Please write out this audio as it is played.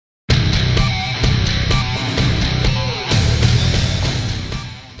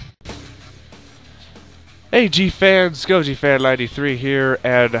Hey G-Fans, GojiFan93 here,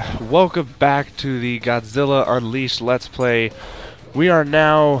 and welcome back to the Godzilla Unleashed Let's Play. We are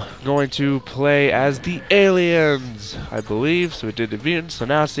now going to play as the aliens, I believe. So we did the mutants, so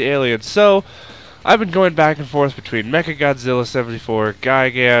now it's the aliens. So, I've been going back and forth between Mechagodzilla 74,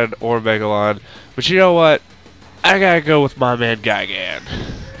 Gigan, or Megalon. But you know what? I gotta go with my man Gigan.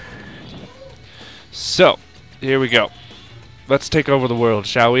 So, here we go. Let's take over the world,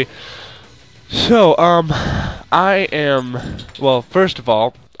 shall we? So, well, first of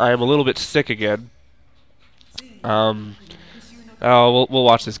all, I am a little bit sick again. We'll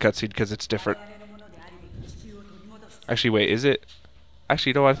watch this cutscene because it's different. Actually, wait, is it?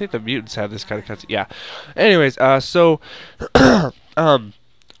 Actually, no, I think the mutants have this kind of cutscene. Yeah. Anyways, so, I'm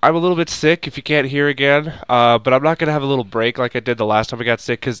a little bit sick, if you can't hear again, but I'm not gonna have a little break like I did the last time I got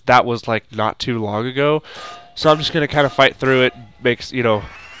sick, because that was, like, not too long ago. So I'm just gonna kind of fight through it,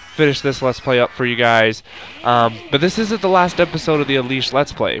 finish this Let's Play up for you guys. But this isn't the last episode of the Unleashed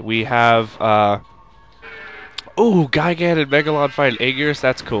Let's Play. We have, Gigan and Megalon fighting Aegirus,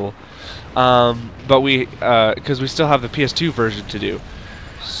 that's cool. But because we still have the PS2 version to do.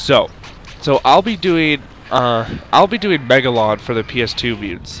 So I'll be doing Megalon for the PS2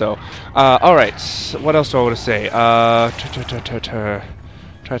 mutants. So, alright, so what else do I want to say? Try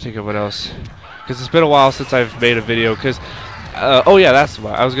to think of what else. Because it's been a while since I've made a video, because oh yeah, that's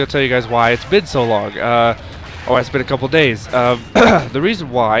why. I was going to tell you guys why it's been so long. It's been a couple days. The reason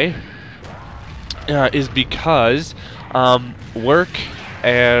why is because work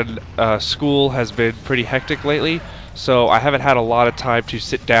and school has been pretty hectic lately, so I haven't had a lot of time to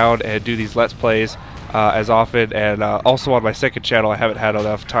sit down and do these Let's Plays as often, and also on my second channel I haven't had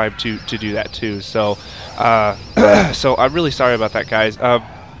enough time to do that too. So, so I'm really sorry about that, guys.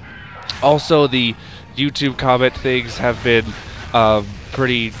 Also, the YouTube comment things have been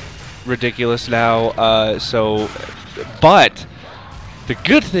pretty ridiculous now, but the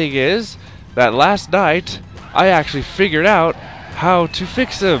good thing is that last night I actually figured out how to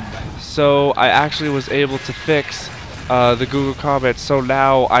fix them. So I actually was able to fix the Google comments, so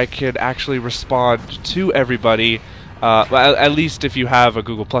now I can actually respond to everybody, at least if you have a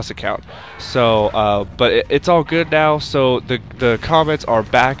Google Plus account. So, but it's all good now, so the comments are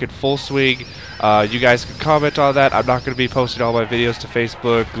back in full swing. You guys can comment on that. I'm not going to be posting all my videos to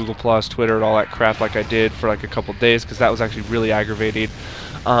Facebook, Google Plus, Twitter, and all that crap like I did for like a couple days, because that was actually really aggravating.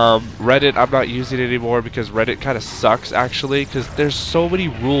 Reddit, I'm not using it anymore because Reddit kind of sucks, actually, because there's so many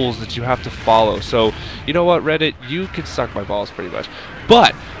rules that you have to follow. So, you know what, Reddit, you can suck my balls pretty much.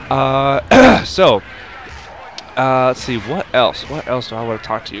 But, let's see, what else? What else do I want to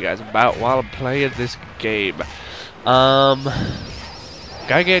talk to you guys about while I'm playing this game?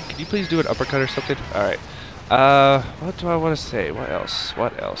 Gigan, can you please do an uppercut or something? Alright. What do I want to say? What else?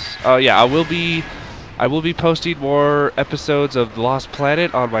 What else? Oh, yeah, I will be posting more episodes of The Lost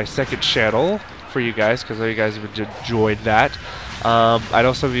Planet on my second channel for you guys, because I know you guys have enjoyed that. I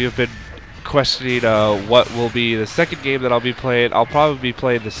know some of you have been questioning what will be the second game that I'll be playing. I'll probably be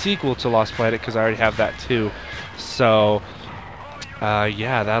playing the sequel to Lost Planet, because I already have that too. So,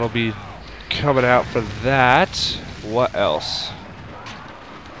 yeah, that'll be coming out for that. What else?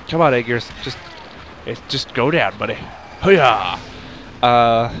 Come on, Aegirus, just go down, buddy. Hoo-yah!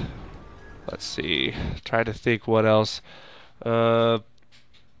 Let's see. Trying to think what else. I've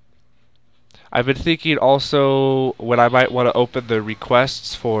been thinking also when I might want to open the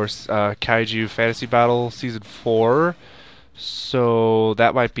requests for Kaiju Fantasy Battle Season 4. So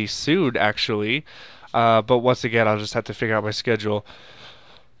that might be soon, actually. But once again, I'll just have to figure out my schedule.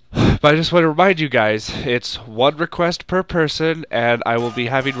 But I just want to remind you guys, it's one request per person, and I will be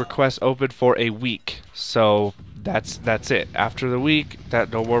having requests open for a week. So that's it. After the week,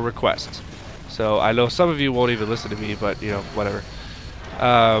 no more requests. So I know some of you won't even listen to me, but you know, whatever.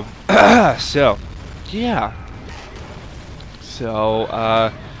 So yeah. So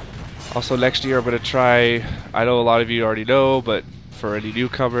also next year I'm gonna try. I know a lot of you already know, but for any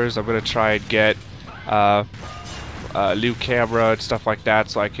newcomers, I'm gonna try and get a new camera and stuff like that,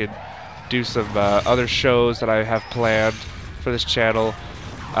 so I can do some other shows that I have planned for this channel.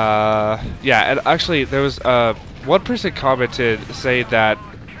 Yeah, and actually there was one person commented saying that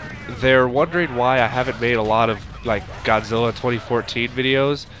they're wondering why I haven't made a lot of like Godzilla 2014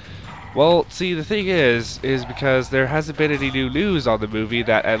 videos. Well, see, the thing is because there hasn't been any new news on the movie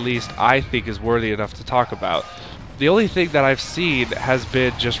that at least I think is worthy enough to talk about. The only thing that I've seen has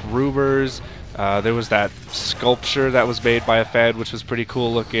been just rumors. There was that sculpture that was made by a fan, which was pretty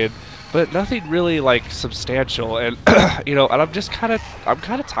cool looking, but nothing really like substantial. And you know, and I'm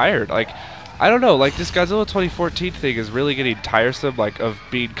kind of tired. Like, I don't know, like this Godzilla 2014 thing is really getting tiresome, like of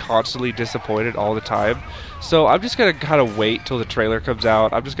being constantly disappointed all the time. So I'm just gonna kind of wait till the trailer comes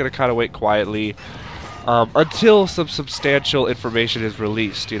out. I'm just gonna kind of wait quietly until some substantial information is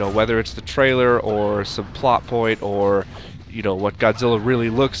released. You know, whether it's the trailer or some plot point or you know what Godzilla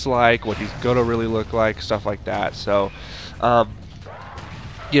really looks like, what he's gonna really look like, stuff like that. So.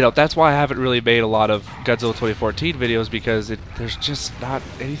 You know, that's why I haven't really made a lot of Godzilla 2014 videos, because there's just not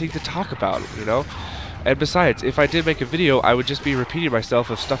anything to talk about, you know? And besides, if I did make a video, I would just be repeating myself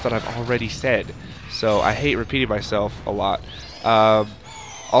of stuff that I've already said. So I hate repeating myself a lot.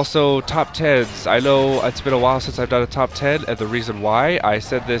 Also, top 10s. I know it's been a while since I've done a top 10, and the reason why, I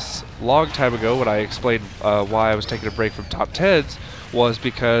said this long time ago when I explained why I was taking a break from top 10s, was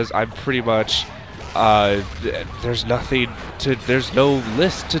because I'm pretty much... there's no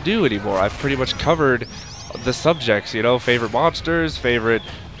list to do anymore. I've pretty much covered the subjects, you know, favorite monsters, favorite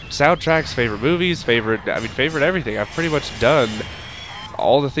soundtracks, favorite movies, favorite everything. I've pretty much done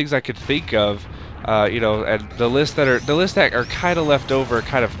all the things I could think of, you know, and the lists that are kind of left over,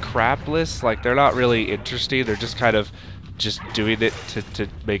 kind of crap lists, like they're not really interesting. They're just kind of just doing it to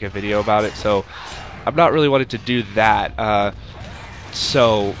make a video about it. So I'm not really wanting to do that.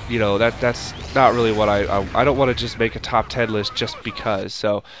 So, you know, that's not really what I don't want to just make a top 10 list just because.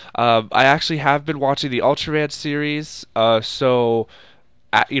 So, I actually have been watching the Ultraman series.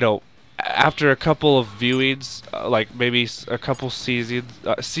 You know, after a couple of viewings, like maybe a couple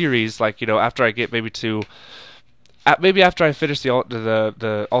series, like, you know, after I get maybe after I finish the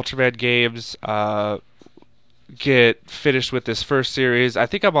Ultraman games, get finished with this first series. I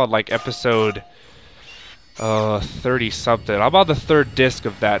think I'm on like episode 30 something. I'm on the third disc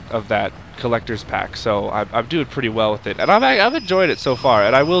of that collector's pack, so I'm doing pretty well with it, and I'm enjoying it so far.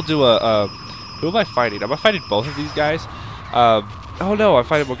 And I will do who am I fighting? Am I fighting both of these guys? Oh no, I'm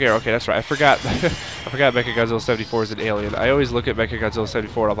fighting Bulgaria. Okay, that's right. I forgot. I forgot Mechagodzilla 74 is an alien. I always look at Mechagodzilla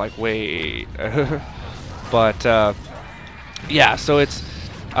 74 and I'm like, wait. But yeah, so it's.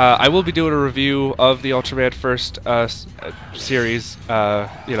 I will be doing a review of the Ultraman first series.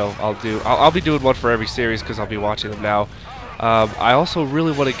 You know, I'll be doing one for every series because I'll be watching them now. I also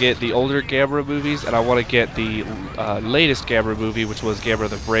really want to get the older Gamera movies, and I want to get the latest Gamera movie, which was Gamera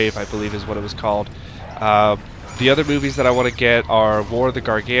the Brave, I believe is what it was called. The other movies that I want to get are War of the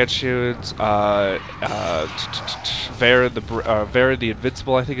Gargantuans, Varan the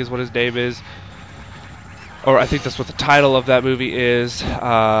Invincible, I think is what his name is. Or I think that's what the title of that movie is.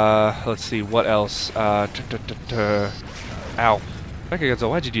 Let's see, what else? Ow. Mechagodzilla,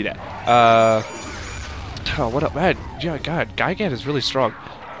 why'd you do that? Oh, what up, man? Yeah, God, Gigan is really strong.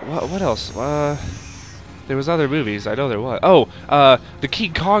 What else? There was other movies. I know there was. Oh, the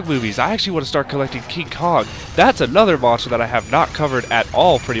King Kong movies. I actually want to start collecting King Kong. That's another monster that I have not covered at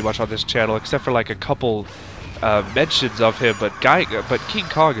all, pretty much on this channel, except for like a couple mentions of him. But King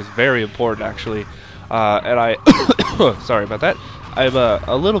Kong is very important, actually. And I, sorry about that. I'm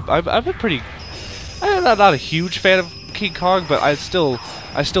not a huge fan of King Kong, but I still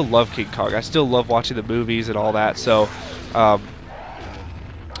love King Kong. I still love watching the movies and all that. So,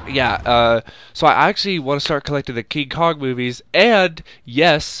 yeah. So I actually want to start collecting the King Kong movies. And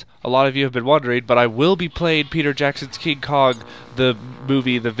yes, a lot of you have been wondering, but I will be playing Peter Jackson's King Kong, the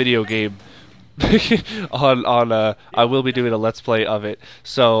movie, the video game. I will be doing a let's play of it.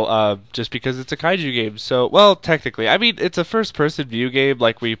 So just because it's a kaiju game, so well, technically, I mean, it's a first-person view game,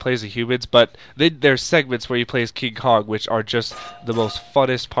 like where you play as the humans, but then there's segments where you play as King Kong, which are just the most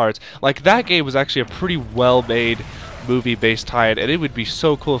funnest parts. Like that game was actually a pretty well-made movie-based tie-in, and it would be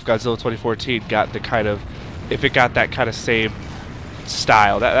so cool if Godzilla 2014 got that kind of same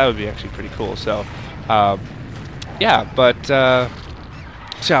style. That would be actually pretty cool. So yeah, but.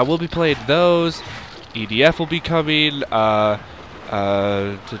 So yeah, we'll be playing those. EDF will be coming.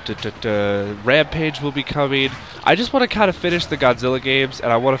 Rampage will be coming. I just want to kind of finish the Godzilla games,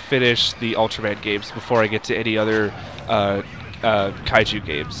 and I want to finish the Ultraman games before I get to any other kaiju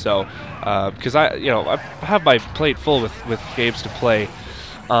games. So, because I have my plate full with games to play.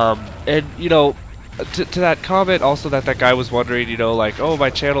 And you know, to that comment also that guy was wondering, you know, like, oh, my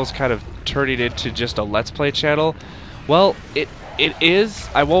channel's kind of turning into just a Let's Play channel. Well, it is,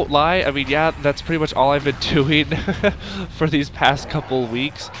 I won't lie. I mean, yeah, that's pretty much all I've been doing for these past couple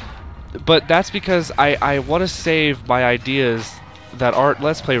weeks. But that's because I want to save my ideas that aren't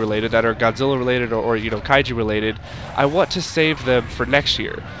Let's Play related, that are Godzilla related or you know, kaiju related. I want to save them for next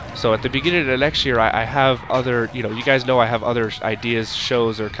year. So at the beginning of next year, I have other, you know, you guys know I have other ideas,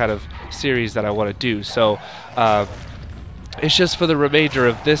 shows, or kind of series that I want to do. So it's just for the remainder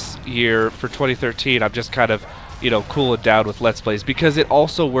of this year, for 2013, I'm just kind of you know, cool it down with Let's Plays, because it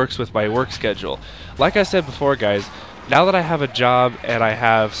also works with my work schedule. Like I said before, guys, now that I have a job and I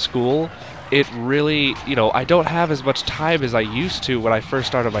have school, it really, you know, I don't have as much time as I used to when I first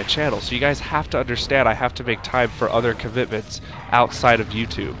started my channel. So you guys have to understand I have to make time for other commitments outside of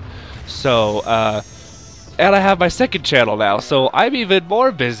YouTube. So, and I have my second channel now, so I'm even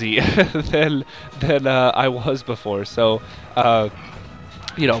more busy than I was before. So,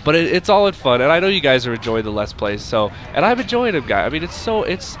 you know, but it's all in fun, and I know you guys are enjoying the Let's Plays. So, and I'm enjoying them, guys. I mean,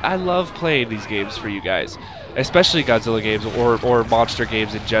 I love playing these games for you guys, especially Godzilla games or monster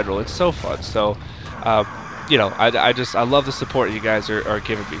games in general. It's so fun. So, you know, I love the support you guys are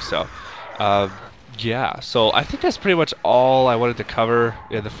giving me. So, yeah. So I think that's pretty much all I wanted to cover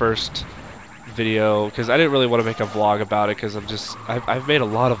in the first video, because I didn't really want to make a vlog about it, because I've made a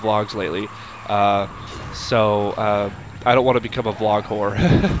lot of vlogs lately, so I don't want to become a vlog whore.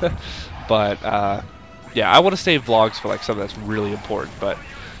 But yeah, I want to save vlogs for like something that's really important. But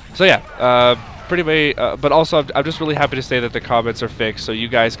so yeah, but also I'm just really happy to say that the comments are fixed, so you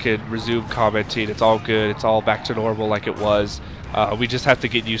guys can resume commenting. It's all good. It's all back to normal like it was. We just have to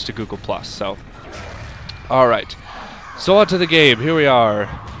get used to Google Plus. So all right, so on to the game. Here we are.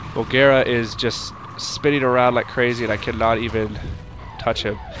 Bulgara is just spinning around like crazy, and I cannot even touch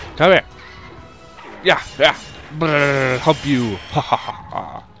him. Come here. Yeah, yeah. Brrr, hump you. Ha ha ha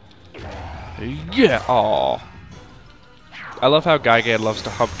ha. Yeah. Aw. I love how Gigan loves to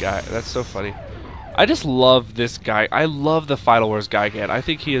hump guy. That's so funny. I just love this guy. I love the Final Wars Gigan. I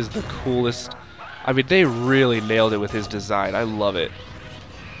think he is the coolest. I mean, they really nailed it with his design. I love it.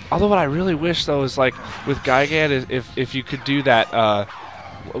 Although what I really wish though is like with Gigan is if you could do that.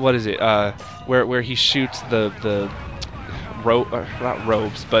 What is it? Where he shoots the not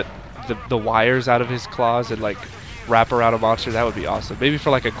robes, but the wires out of his claws and like wrap around a monster. That would be awesome. Maybe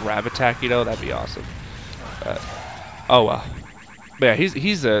for like a grab attack, you know, that'd be awesome. Oh well. But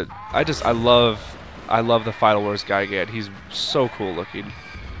yeah, I love the Final Wars Gigan. He's so cool looking.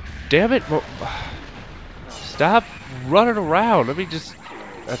 Damn it! Stop running around. Let me just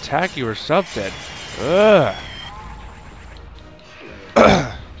attack you or something. Ugh.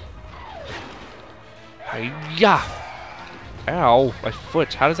 Yeah. Ow, my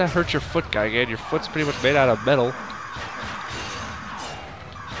foot. How does that hurt your foot, Gigan? Your foot's pretty much made out of metal.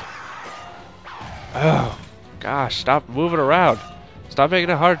 Oh, gosh, stop moving around. Stop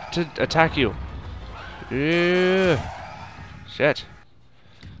making it hard to attack you. Shit.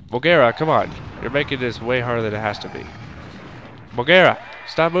 Bulgara, come on. You're making this way harder than it has to be. Bulgara,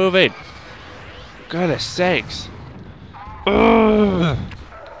 stop moving. Goodness sakes. Ugh.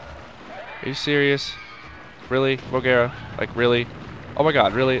 Are you serious? Really, Bulgara? Like, really? Oh my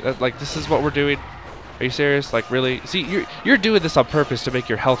god, really? Like, this is what we're doing? Are you serious? Like, really? See, you're doing this on purpose to make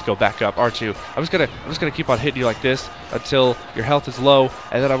your health go back up, aren't you? I'm just gonna keep on hitting you like this until your health is low,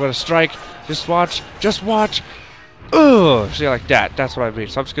 and then I'm gonna strike. Just watch. Just watch. Ugh. See, like that. That's what I mean.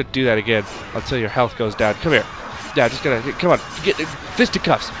 So I'm just gonna do that again until your health goes down. Come here. Yeah, just gonna. Come on. Get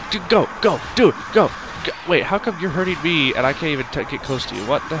fisticuffs. Go. Do it. Go. Wait, how come you're hurting me and I can't even get close to you?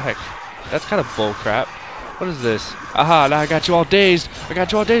 What the heck? That's kind of bull crap. What is this? Aha, now I got you all dazed. What are you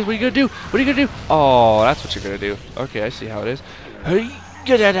gonna do? What are you gonna do? Oh, that's what you're gonna do. Okay, I see how it is.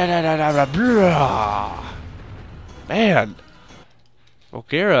 Man.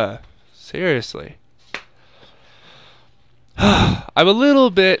 Bulgara. Seriously. I'm a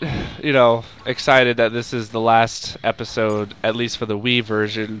little bit, you know, excited that this is the last episode, at least for the Wii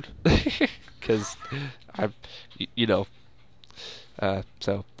version. Because I'm, you know,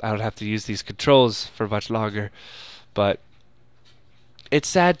 so I don't have to use these controls for much longer. But it's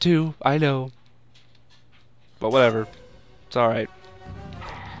sad too, I know. But whatever, it's alright.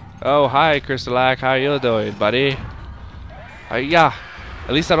 Oh, hi, Crystalac, how you doing, buddy? Yeah,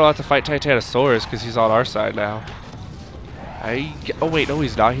 at least I don't have to fight Titanosaurus because he's on our side now. Oh wait, no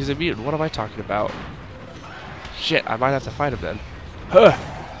he's not, he's a mutant. What am I talking about? Shit, I might have to fight him then. Huh.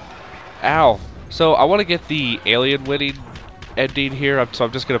 Ow. So I want to get the alien winning ending here, so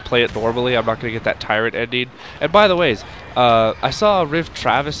I'm just going to play it normally. I'm not going to get that tyrant ending. And by the ways, I saw Riv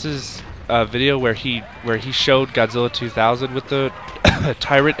Travis's video where he showed Godzilla 2000 with the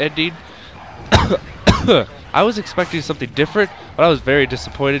tyrant ending. I was expecting something different, but I was very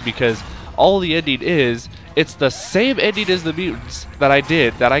disappointed because all the ending is, it's the same ending as the mutants that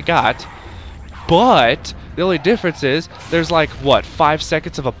I got, but the only difference is there's like, what, 5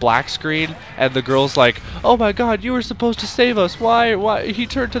 seconds of a black screen, and the girl's like, oh my god, you were supposed to save us, why, he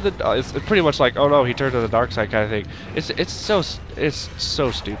turned to the, it's pretty much like, oh no, he turned to the dark side kind of thing. It's so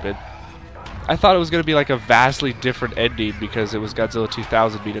stupid. I thought it was going to be like a vastly different ending because it was Godzilla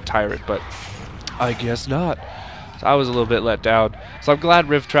 2000 being a tyrant, but I guess not. So I was a little bit let down. So I'm glad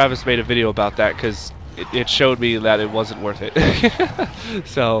Riv Travis made a video about that, because it showed me that it wasn't worth it.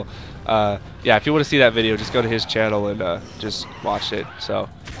 So, yeah, if you want to see that video, just go to his channel and just watch it. So,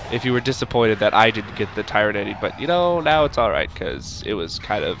 if you were disappointed that I didn't get the Tyrant ending, but you know, now it's alright, because it was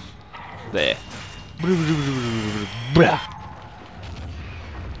kind of there.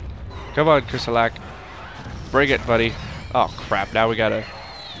 Come on, Chrysalak. Bring it, buddy. Oh crap, now we got a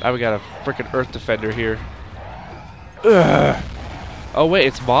frickin' Earth Defender here. Ugh. Oh wait,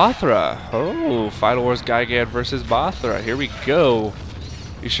 it's Mothra. Oh, Final Wars Gigan versus Mothra. Here we go.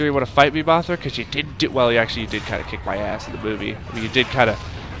 You sure you want to fight me, Mothra? Because you did do well. You did kind of kick my ass in the movie. I mean, you did kind of.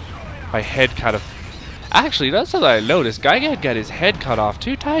 My head kind of. Actually, that's something I noticed. Gigan got his head cut off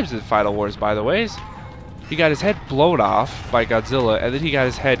 2 times in Final Wars, by the way. He got his head blown off by Godzilla, and then he got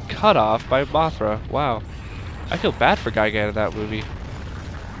his head cut off by Mothra. Wow. I feel bad for Gigan in that movie.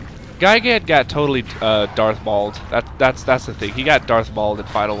 Gigan got totally Darth Mauled. That's the thing. He got Darth Mauled in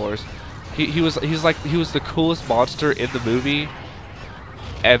Final Wars. He was the coolest monster in the movie,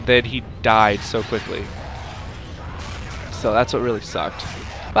 and then he died so quickly. So that's what really sucked.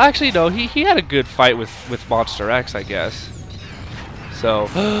 Well, actually, no. He had a good fight with Monster X, I guess. So,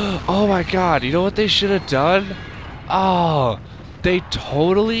 oh my God! You know what they should have done? Oh, they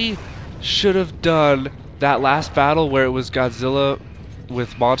totally should have done that last battle where it was Godzilla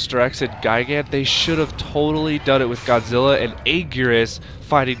with Monster X and Gigan. They should have totally done it with Godzilla and Anguirus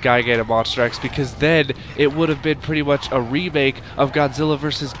fighting Gigan and Monster X, because then it would have been pretty much a remake of Godzilla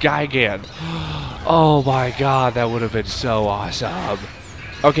versus Gigan. Oh my God, that would have been so awesome.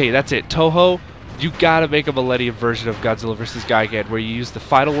 Okay, that's it. Toho, you gotta make a Millennium version of Godzilla vs. Gigan, where you use the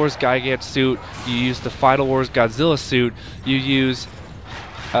Final Wars Gigan suit, you use the Final Wars Godzilla suit, you use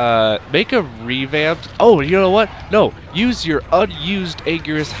make a revamped. Oh, you know what? No, use your unused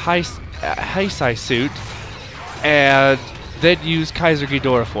Anguirus Heisei suit, and then use Kaiser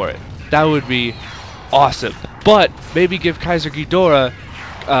Ghidorah for it. That would be awesome. But maybe give Kaiser Ghidorah,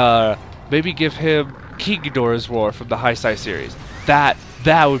 maybe give him King Ghidorah's roar from the Heisei series. That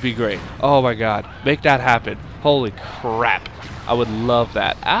would be great. Oh my God, make that happen. Holy crap, I would love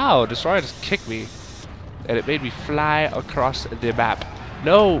that. Ow, Destroyer just kicked me, and it made me fly across the map.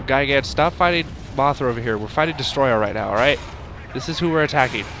 No, Gigan, stop fighting Mothra over here. We're fighting Destroyer right now, alright? This is who we're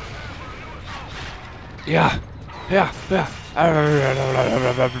attacking. Yeah.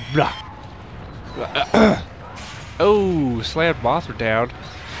 Oh, slammed Mothra down.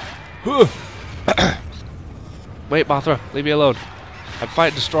 Wait, Mothra, leave me alone. I'm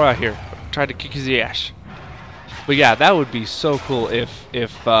fighting Destroyer here. I'm trying to kick his ass. But yeah, that would be so cool if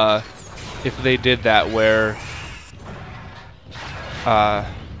they did that, where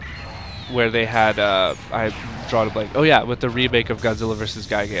they had I drawn a blank. Oh yeah, with the remake of Godzilla vs.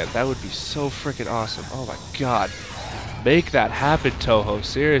 Gigan. That would be so freaking awesome. Oh my God, make that happen, Toho.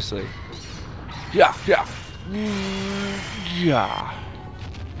 Seriously. Yeah.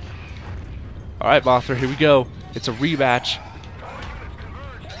 All right, Mothra, here we go. It's a rematch,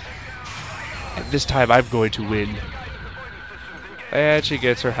 and this time I'm going to win. And she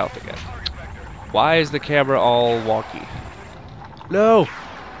gets her health again. Why is the camera all wonky? No!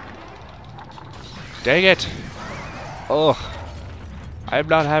 Dang it! Ugh. I'm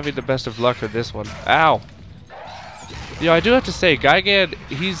not having the best of luck with this one. Ow! You know, I do have to say, Gigan,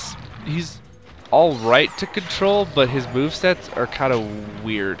 he's alright to control, but his movesets are kind of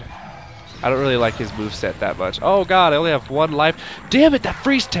weird. I don't really like his moveset that much. Oh God, I only have 1 life. Damn it, that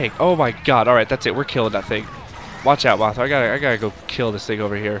freeze tank! Oh my God, alright, that's it. We're killing that thing. Watch out, Mothra. I gotta go kill this thing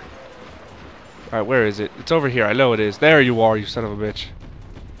over here. Alright, where is it? It's over here. I know it is. There you are, you son of a bitch.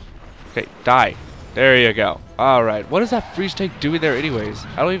 Okay, die. There you go. Alright, what is that freeze tank doing there anyways?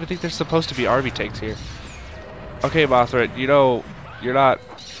 I don't even think there's supposed to be army tanks here. Okay, Mothra, you know, you're not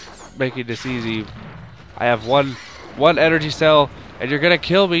making this easy. I have one energy cell, and you're gonna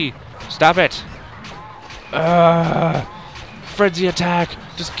kill me. Stop it. Frenzy attack.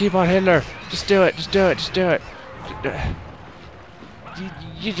 Just keep on hitting her. Just do it. Just do it. Just do it.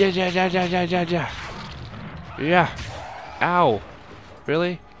 Yeah. Ow.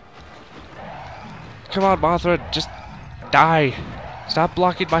 Really? Come on, Mothra. Just die. Stop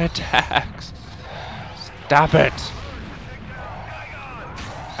blocking my attacks. Stop it.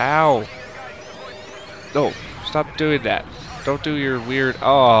 Ow. No. Stop doing that. Don't do your weird...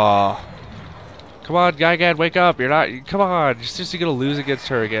 Oh. Come on, Gigan, wake up. You're not... Come on. You're seriously going to lose against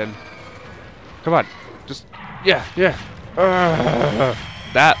her again. Come on. Just... Yeah.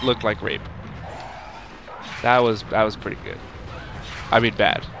 That looked like rape. That was pretty good. I mean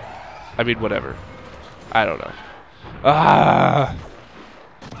bad. I mean whatever. I don't know.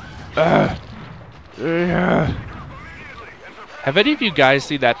 Have any of you guys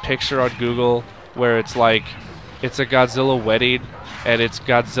seen that picture on Google where it's like, it's a Godzilla wedding, and it's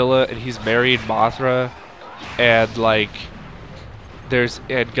Godzilla and he's marrying Mothra, and like,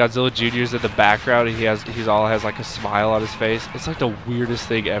 and Godzilla Jr.'s in the background, and he's all has like a smile on his face. It's like the weirdest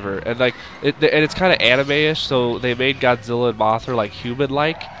thing ever, and like, and it's kind of anime-ish, so they made Godzilla and Mothra like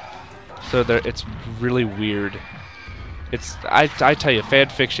human-like, so it's really weird. I tell you, fan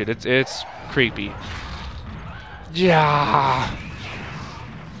fiction. It's creepy. Yeah.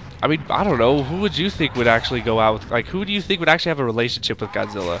 I mean, I don't know. Who would you think would actually go out with, like, who do you think would actually have a relationship with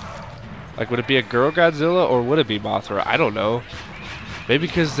Godzilla? Like, would it be a girl Godzilla, or would it be Mothra? I don't know. Maybe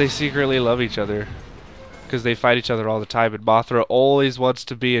because they secretly love each other. Because they fight each other all the time, and Mothra always wants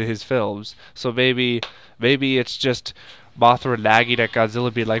to be in his films. So maybe it's just Mothra nagging at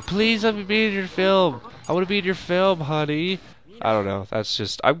Godzilla, being like, please let me be in your film. I want to be in your film, honey. I don't know. That's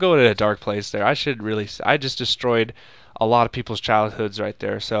just, I'm going in a dark place there. I just destroyed a lot of people's childhoods right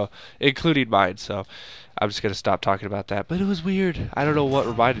there, so, including mine, so I'm just going to stop talking about that. But it was weird. I don't know what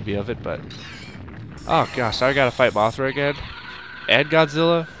reminded me of it, but, oh gosh, I got to fight Mothra again? And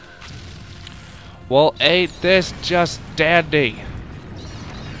Godzilla? Well, ain't this just dandy?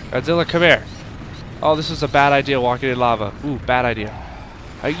 Godzilla, come here. Oh, this is a bad idea, walking in lava. Ooh, bad idea.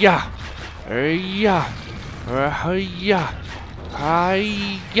 Hi-ya! Hi-ya! Hi-ya!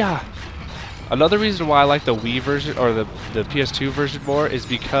 Hi-ya! Another reason why I like the Wii version, or the PS2 version more, is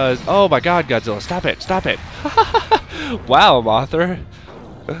because, oh my god, Godzilla, stop it, stop it! Wow, Mothra.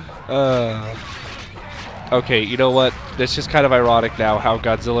 Okay, you know what? It's just kind of ironic now how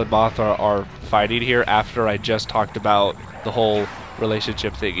Godzilla and Mothra are fighting here after I just talked about the whole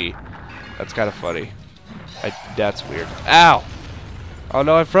relationship thingy. That's kind of funny. That's weird. Ow! Oh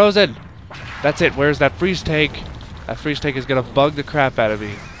no, I'm frozen! That's it, where's that freeze tank? That freeze tank is gonna bug the crap out of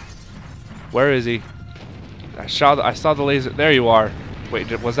me. Where is he? I saw the laser. There you are. Wait,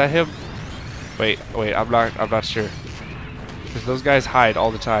 was that him? Wait, I'm not sure. Because those guys hide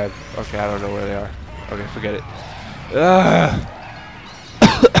all the time. Okay, I don't know where they are. Okay, forget it.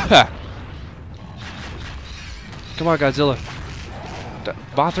 Come on, Godzilla.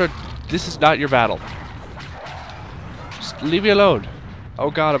 Mothra, this is not your battle. Just leave me alone. Oh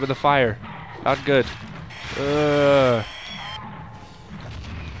god, I'm in the fire. Not good.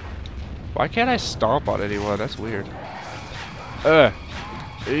 Why can't I stomp on anyone? That's weird. Yeah.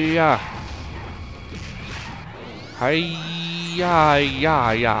 Hi-ya,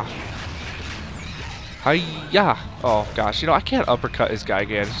 ya. Hi-ya. Oh gosh, you know, I can't uppercut this guy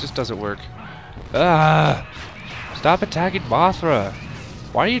again. It just doesn't work. Stop attacking Mothra.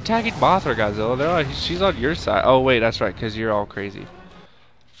 Why are you attacking Mothra, Godzilla? She's on your side. Oh wait, that's right, because you're all crazy.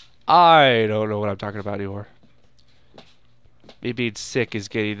 I don't know what I'm talking about anymore. Me being sick is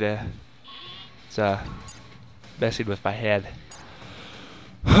getting it's messing with my head.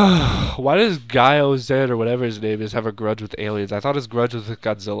 Why does Gaio Zen, or whatever his name is, have a grudge with aliens? I thought his grudge was with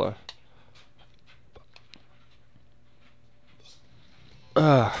Godzilla.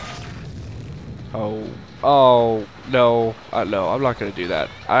 Oh, no. No, I'm not going to do that.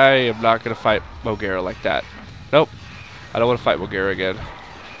 I am not going to fight Mogera like that. Nope. I don't want to fight Mogera again.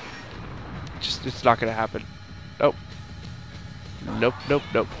 It's not going to happen. Nope. Nope, nope,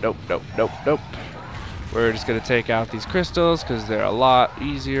 nope, nope, nope, nope, nope. We're just going to take out these crystals because they're a lot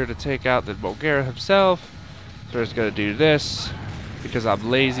easier to take out than Mogera himself. So we're just going to do this because I'm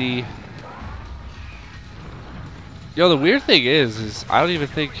lazy. Yo, the weird thing is I don't even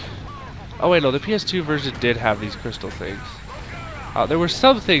think... Oh wait, no, the PS2 version did have these crystal things. There were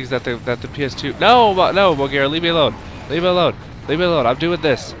some things that the PS2... No, Mogera, leave me alone. Leave me alone. Leave me alone. I'm doing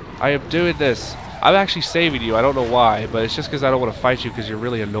this. I am doing this. I'm actually saving you. I don't know why, but it's just because I don't want to fight you because you're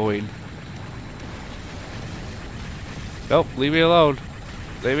really annoying. Nope, leave me alone.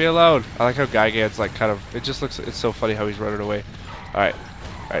 Leave me alone. I like how Gigan's like kind of... It just looks... It's so funny how he's running away. Alright.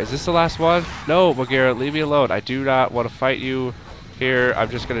 Alright, is this the last one? No, Mogera, leave me alone. I do not want to fight you here.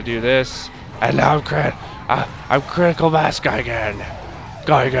 I'm just going to do this. And now I'm critical mass Gigan.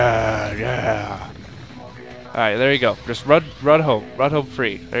 Gigan, yeah. Alright, there you go. Just run home. Run home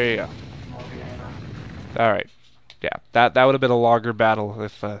free. There you go. Alright. Yeah, that would have been a longer battle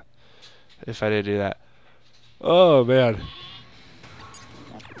if I didn't do that. Oh, man.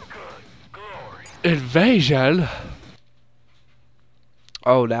 Invasion?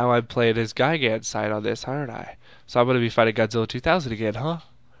 Oh, now I'm playing his Gigan side on this, aren't I? So I'm going to be fighting Godzilla 2000 again, huh?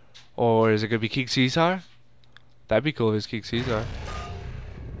 Or is it going to be King Caesar? That'd be cool if it's King Caesar.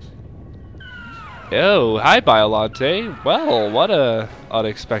 Oh, hi, Biolante. Well, what a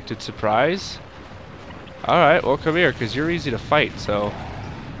unexpected surprise. Alright, well, come here, because you're easy to fight, so...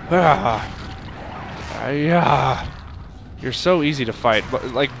 Yeah. You're so easy to fight.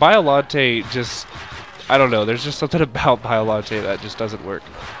 But like Biolante just, I don't know. There's just something about Biolante that just doesn't work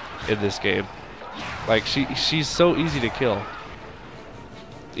in this game. Like she's so easy to kill.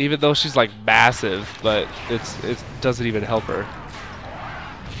 Even though she's like massive, but it doesn't even help her.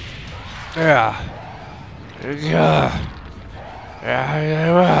 Yeah. Yeah.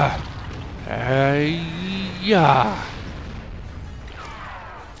 Yeah. Yeah.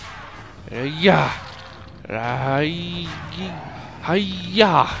 Yeah.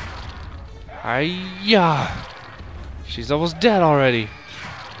 Hiya. Hiya. She's almost dead already.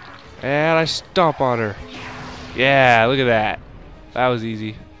 And I stomp on her. Yeah, look at that. That was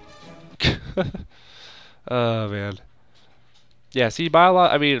easy. Oh man. Yeah, see,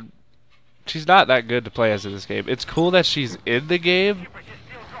 I mean, she's not that good to play as in this game. It's cool that she's in the game,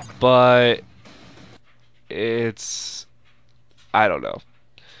 but it's, I don't know.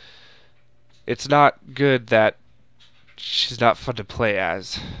 It's not good that she's not fun to play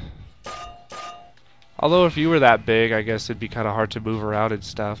as. Although if you were that big, I guess it'd be kind of hard to move around and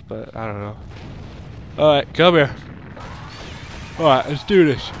stuff, but I don't know. Alright, come here. Alright, let's do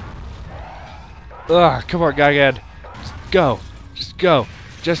this. Ugh, come on, Gygan. Just go. Just go.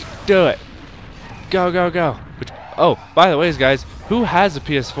 Just do it. Go, go, go. Oh, by the way, guys, who has a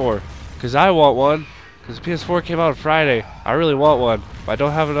PS4? Because I want one. Because the PS4 came out on Friday. I really want one. But I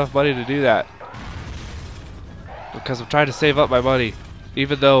don't have enough money to do that. Because I'm trying to save up my money.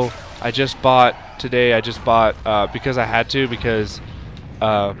 Even though I just bought, today I just bought, because I had to, because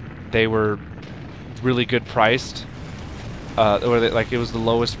they were really good priced. Or like it was the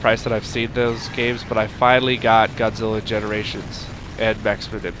lowest price that I've seen those games, but I finally got Godzilla Generations and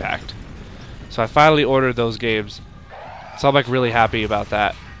Maximum Impact. So I finally ordered those games. So I'm like really happy about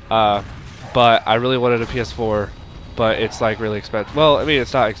that. But I really wanted a PS4, but it's like really expensive. Well, I mean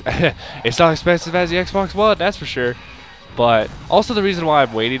it's not it's not expensive as the Xbox One, that's for sure. But also the reason why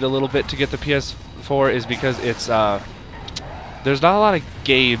I'm waiting a little bit to get the PS4 is because it's there's not a lot of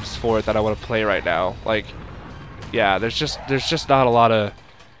games for it that I want to play right now. Like, yeah, there's just not a lot of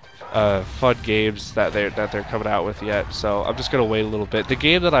fun games that they're coming out with yet. So I'm just gonna wait a little bit. The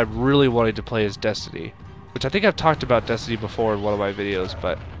game that I'm really wanting to play is Destiny, which I think I've talked about Destiny before in one of my videos.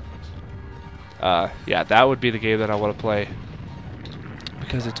 But yeah, that would be the game that I want to play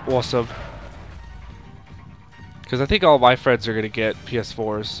because it's awesome. Because I think all my friends are gonna get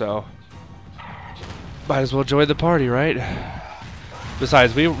PS4s, so might as well join the party, right?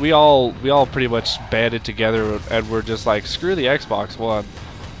 Besides, we all pretty much banded together and we're just like, screw the Xbox One.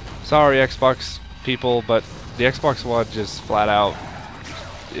 Sorry, Xbox people, but the Xbox One just flat out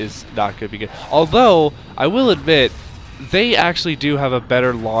is not gonna be good. Although I will admit, they actually do have a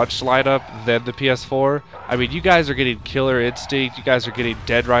better launch lineup than the PS4. I mean, you guys are getting Killer Instinct, you guys are getting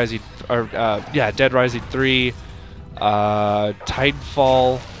Dead Rising, or Dead Rising 3,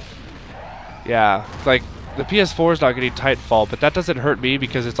 Titanfall. Yeah, like the PS4 is not getting Titanfall, but that doesn't hurt me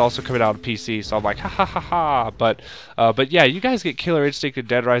because it's also coming out on PC. So I'm like, ha ha ha ha. But yeah, you guys get Killer Instinct and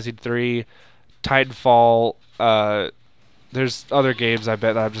Dead Rising 3, Titanfall. There's other games I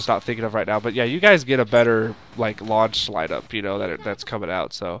bet that I'm just not thinking of right now. But yeah, you guys get a better like launch lineup, you know, that's coming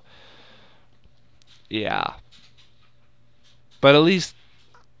out. So yeah, but at least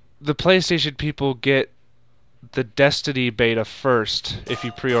the PlayStation people get the Destiny beta first if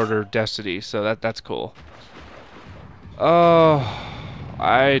you pre-order Destiny, so that's cool. Oh,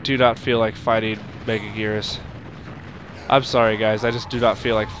 I do not feel like fighting Megagearus. I'm sorry guys, I just do not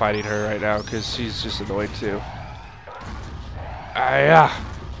feel like fighting her right now because she's just annoying too. Aya!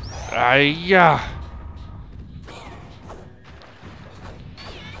 Aya!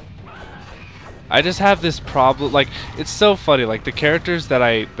 I just have this problem, like, it's so funny, like the characters that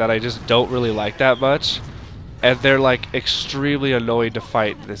I just don't really like that much, and they're like extremely annoying to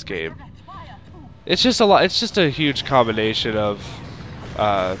fight in this game. It's just a lot. It's just a huge combination of,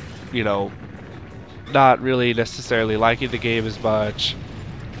 you know, not really necessarily liking the game as much.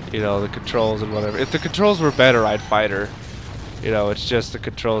 You know, the controls and whatever. If the controls were better, I'd fight her. You know, it's just the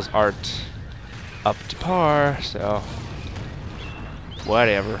controls aren't up to par. So,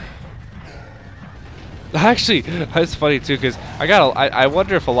 whatever. Actually, that's funny too, because I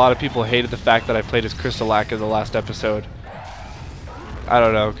wonder if a lot of people hated the fact that I played as Crystalak in the last episode. I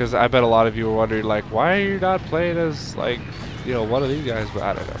don't know, because I bet a lot of you were wondering, like, why are you not playing as, like, you know, one of these guys? But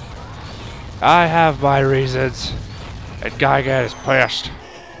I don't know. I have my reasons, and Gygan is pissed.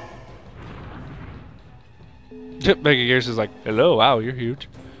 Megagearus is like, hello, wow, you're huge.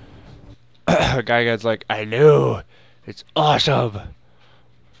 Gygan's like, I know, it's awesome.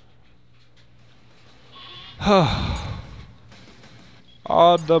 On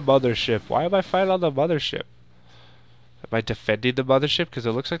the mothership. Why am I fighting on the mothership? Am I defending the mothership? Because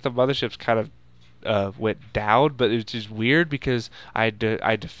it looks like the mothership's kind of went down, but it's just weird because I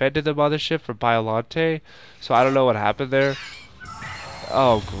defended the mothership from Biolante, so I don't know what happened there.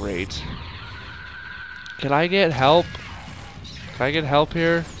 Oh, great. Can I get help? Can I get help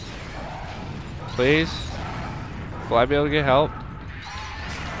here? Please? Will I be able to get help?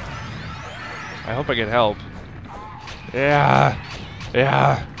 I hope I get help. Yeah.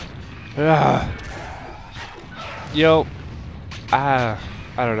 Yeah. Yeah. Yo. I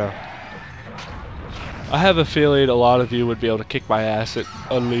don't know. I have a feeling a lot of you would be able to kick my ass at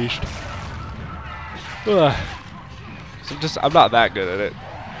Unleashed. Ugh. So I'm not that good at it,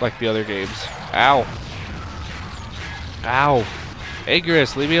 like the other games. Ow. Ow.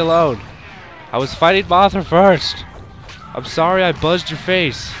 Agris, leave me alone. I was fighting Mothra first. I'm sorry I buzzed your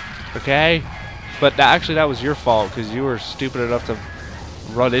face, okay? But actually that was your fault, because you were stupid enough to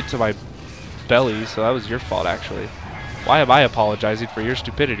run into my belly, so that was your fault, actually. Why am I apologizing for your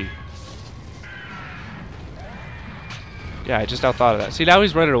stupidity? Yeah, I just outthought of that. See, now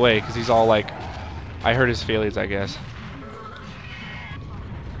he's running away, because he's all like, I hurt his feelings, I guess.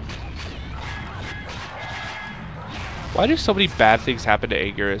 Why do so many bad things happen to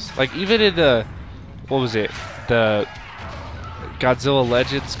Anguirus? Like, even in the, what was it? The Godzilla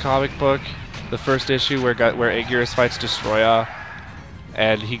Legends comic book, the first issue where Anguirus fights Destroya,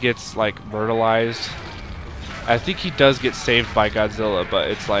 and he gets, like, myrtleized. I think he does get saved by Godzilla, but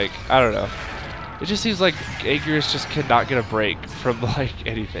it's like, I don't know. It just seems like Anguirus just cannot get a break from, like,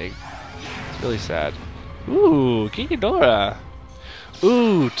 anything. It's really sad. Ooh, King Ghidorah.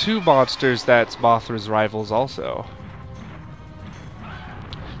 Ooh, two monsters that's Mothra's rivals also.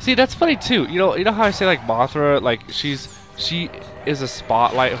 See, that's funny too. You know how I say like Mothra, like she is a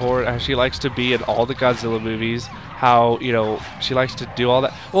spotlight whore, and she likes to be in all the Godzilla movies. How she likes to do all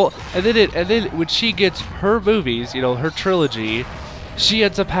that. Well, and then when she gets her movies, her trilogy, she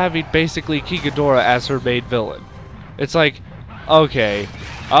ends up having basically King Ghidorah as her main villain. It's like, okay,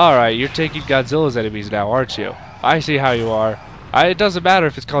 all right, you're taking Godzilla's enemies now, aren't you? I see how you are. It doesn't matter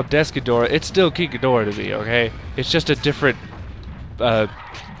if it's called Death Ghidorah. It's still King Ghidorah to me, okay? It's just a different.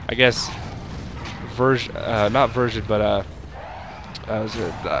 I guess version, not version, but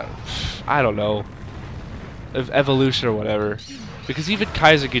I don't know, evolution or whatever. Because even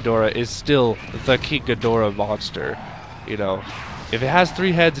Kaiser Ghidorah is still the King Ghidorah monster. If it has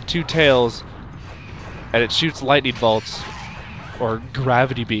 3 heads and 2 tails, and it shoots lightning bolts or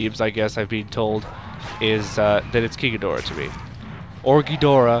gravity beams, I guess I've been told, then it's King Ghidorah to me, or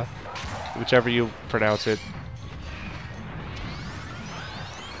Ghidorah, whichever you pronounce it.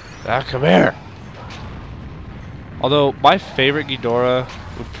 Ah, come here! Although, my favorite Ghidorah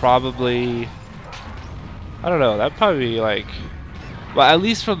would probably... I don't know, that'd probably be like... Well, at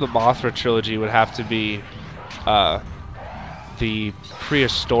least from the Mothra trilogy would have to be the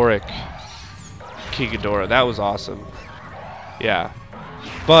prehistoric King Ghidorah. That was awesome. Yeah.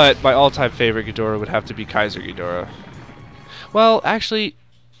 But my all-time favorite Ghidorah would have to be Kaiser Ghidorah. Well, actually...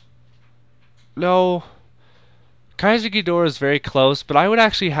 No... Kaiser Ghidorah is very close, but I would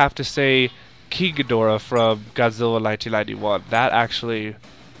actually have to say King Ghidorah from Godzilla 1991. That actually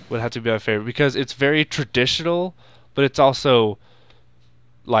would have to be my favorite, because it's very traditional, but it's also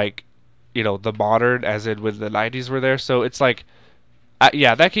like, the modern, as in when the 90s were there. So it's like,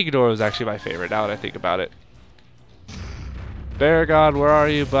 yeah, that King Ghidorah was actually my favorite, now that I think about it. Baragon, where are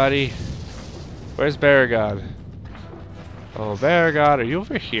you, buddy? Where's Baragon? Oh, Baragon, are you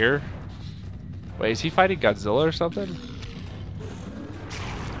over here? Wait, is he fighting Godzilla or something?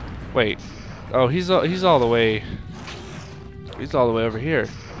 Wait. Oh, he's all the way. He's all the way over here.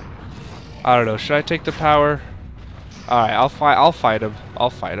 I don't know. Should I take the power? All right, I'll fight him. I'll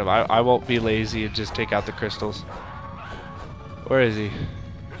fight him. I won't be lazy and just take out the crystals. Where is he?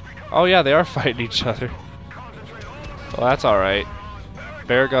 Oh yeah, they are fighting each other. Well, that's all right.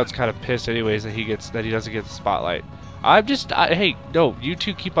 Baragon's kind of pissed anyways that he doesn't get the spotlight. Hey, no, you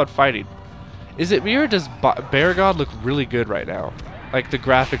two keep on fighting. Is it me, or does Baragon look really good right now? Like, the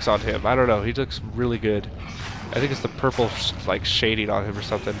graphics on him. I don't know. He looks really good. I think it's the purple, like, shading on him or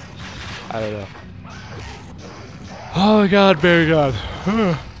something. I don't know. Oh my god, Baragon.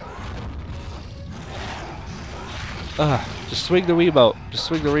 Just swing the Wiimote. Just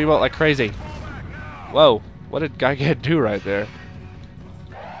swing the Wiimote like crazy. Whoa. What did Gigan do right there?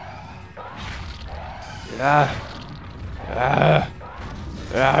 Yeah.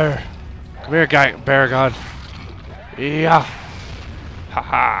 Come here, Baragon. Yeah.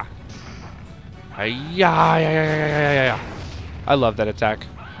 Haha. Yeah. I love that attack.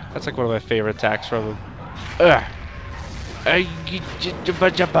 That's like one of my favorite attacks from him.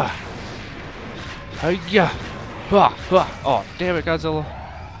 Oh, damn it, Godzilla.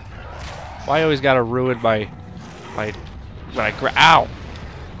 Why you always gotta ruin my when I ow!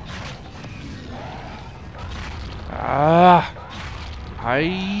 Ah!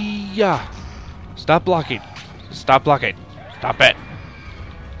 Hiya! Stop blocking! Stop blocking! Stop it!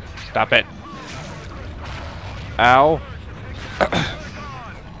 Stop it! Ow!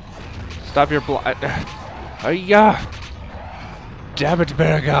 Stop your block! Hiya! Damn it,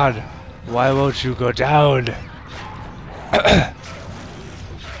 Baragon! Why won't you go down?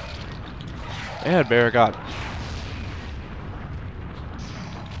 And Baragon.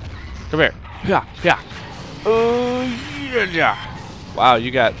 Come here. Yeah, yeah. Yeah. Wow, you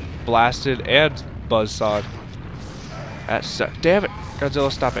got blasted and buzzsawed. That sucks. Damn it.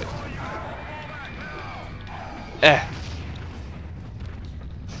 Godzilla, stop it.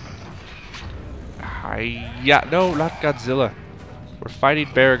 Yeah, no, not Godzilla. We're fighting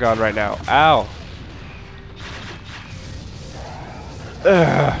Baragon right now. Ow.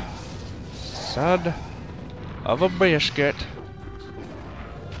 Son of a biscuit.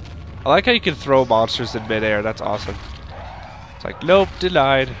 I like how you can throw monsters in midair. That's awesome. It's like, nope,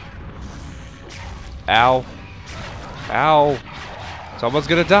 denied. Ow. Ow. Someone's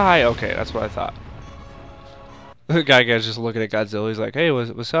gonna die. Okay, that's what I thought. The guy's just looking at Godzilla. He's like, hey,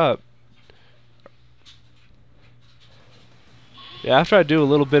 what's up? Yeah, after I do a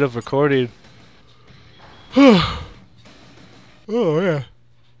little bit of recording. Oh, yeah.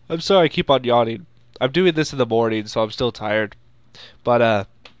 I'm sorry I keep on yawning. I'm doing this in the morning, so I'm still tired. But,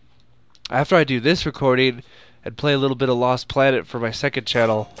 after I do this recording and play a little bit of Lost Planet for my second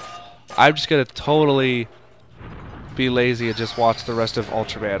channel, I'm just gonna totally be lazy and just watch the rest of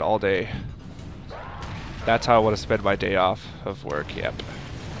Ultraman all day. That's how I want to spend my day off of work, yep.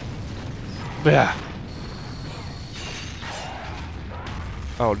 Yeah.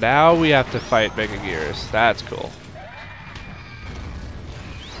 Oh, now we have to fight Mega Gears. That's cool.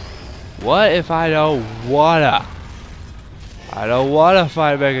 What if I don't wanna? I don't wanna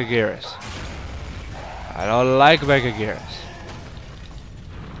fight Mega Gears. I don't like Mega Gears.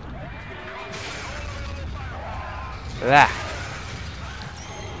 Ah.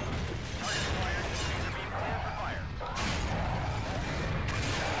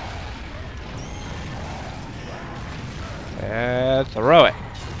 And throw it.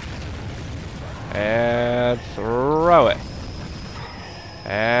 And throw it.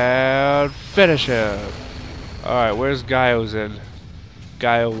 And finish him. Alright, where's Gaiozen?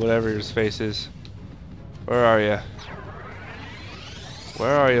 Gaio, whatever his face is. Where are you?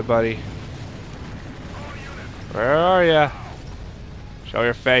 Where are you, buddy? Where are you? Show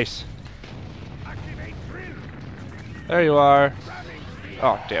your face. There you are.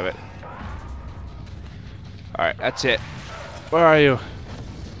 Oh, damn it. Alright, that's it. Where are you?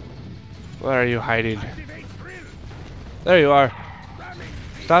 Where are you hiding? There you are.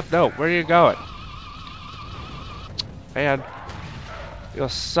 Stop. No, where are you going? Man, you'll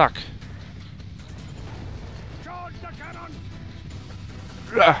suck.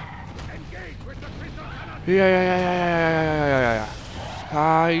 Yeah. Yeah.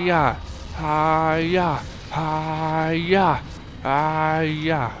 Hiya. Hiya. Hiya.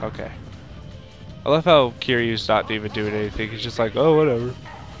 Hiya. Okay. I love how Kiryu's not even doing anything. He's just like, oh, whatever.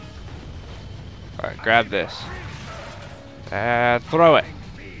 Alright, grab this. And throw it.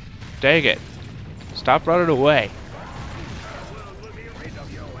 Dang it. Stop running away.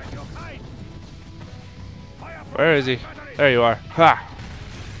 Where is he? There you are. Ha!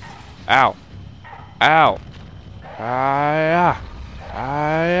 Ow. Ow. Ah,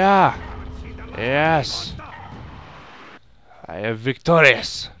 yeah. Yes. I am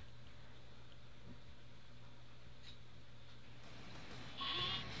victorious.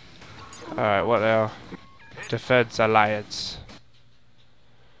 Alright, what now? Defense Alliance.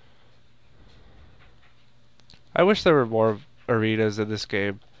 I wish there were more arenas in this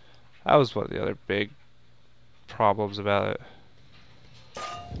game. That was one of the other big problems about it.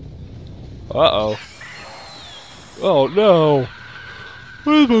 Uh-oh. Oh no!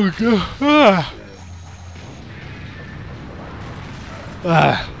 Oh my god!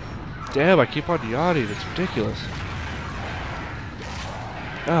 Damn, I keep on yawning. It's ridiculous.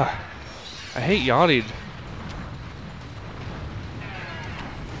 I hate yawning.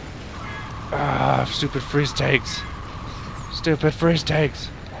 Stupid freeze tanks. Stupid freeze tanks.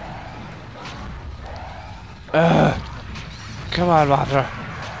 Come on, Mothra.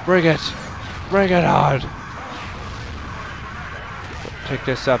 Bring it. Bring it on. Pick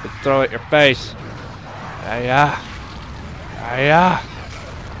this up and throw it in your face. Hiya. Hiya.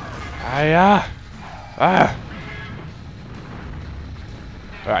 Hiya.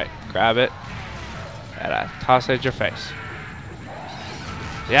 Alright, grab it. and I toss it at your face.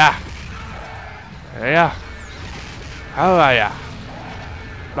 Yeah. Yeah. Oh yeah.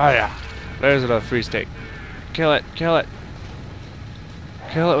 Oh yeah. There's another free steak. Kill it. Kill it.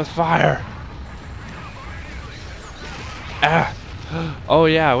 Kill it with fire. Ah. Oh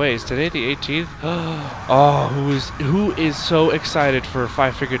yeah, wait, is today the 18th? Oh, who is so excited for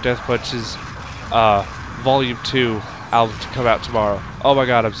Five Finger Death Punch's Volume 2 album to come out tomorrow? Oh my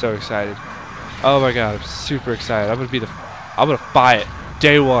god, I'm so excited. Oh my god, I'm super excited. I'm gonna buy it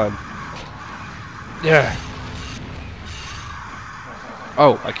day one. Yeah.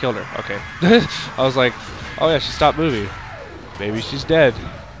 Oh, I killed her. Okay. I was like, oh yeah, she stopped moving. Maybe she's dead.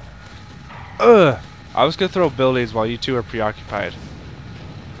 Ugh. I was gonna throw buildings while you two are preoccupied.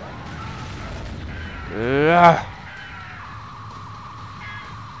 And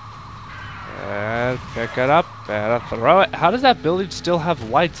pick it up and throw it. How does that building still have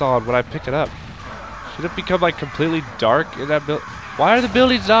lights on when I pick it up? Should it become like completely dark in that building? Why are the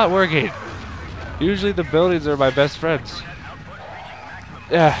buildings not working? Usually the buildings are my best friends.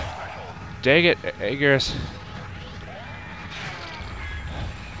 Yeah. Dang it, Angus.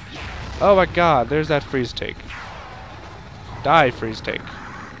 Oh my god, there's that freeze tank. Die, freeze tank.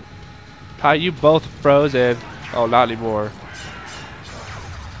 Hi, you both frozen. Oh, not anymore.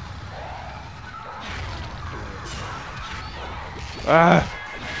 Ah!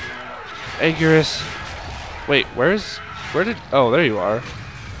 Angus. Wait, where did... Oh, there you are.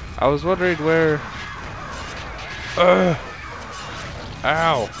 I was wondering where...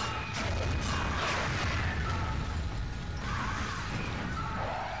 Ow.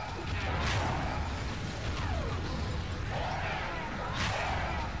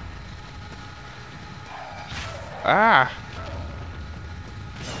 Ah!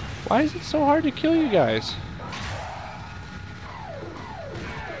 Why is it so hard to kill you guys?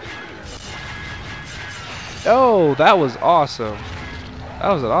 Oh, that was awesome. That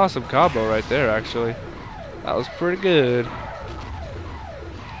was an awesome combo right there, actually. That was pretty good.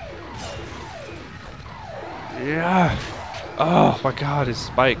 Yeah. Oh my god, his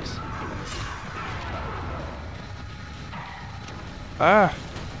spikes. Ah.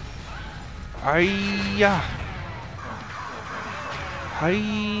 Hiya.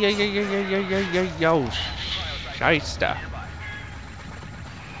 Yo, shyster.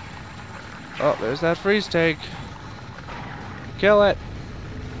 Oh, there's that freeze tank. Kill it.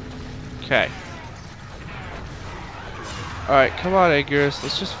 Okay. Alright, come on, Angus.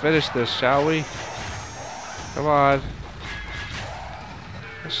 Let's just finish this, shall we? Come on.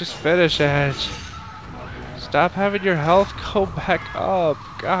 Let's just finish it. Stop having your health go back up.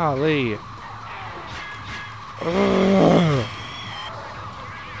 Golly. Ugh.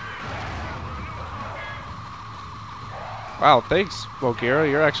 Wow, thanks, Mogira.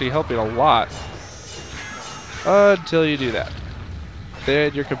 You're actually helping a lot. Until you do that.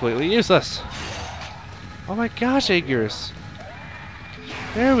 Then you're completely useless. Oh my gosh, Angus.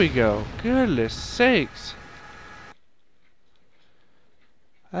 There we go. Goodness sakes.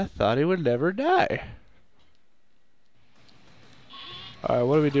 I thought he would never die. Alright,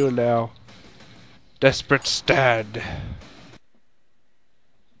 what are we doing now? Desperate stand.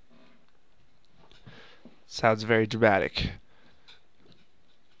 Sounds very dramatic.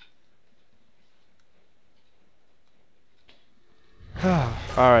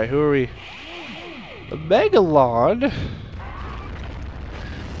 Alright, who are we? A Megalon?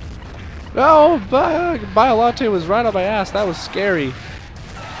 No, Biolante was right on my ass. That was scary.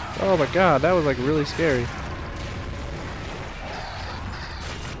 Oh my god, that was like really scary.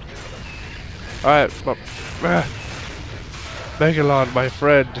 Alright, Megalon, my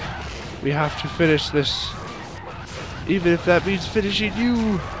friend. We have to finish this. Even if that means finishing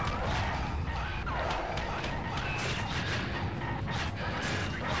you.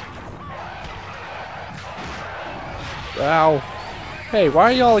 Ow. Hey,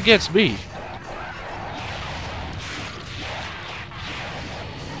 why are y'all against me?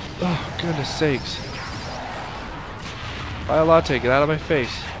 Oh, goodness sakes. Biolante, get out of my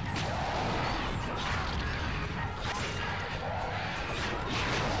face.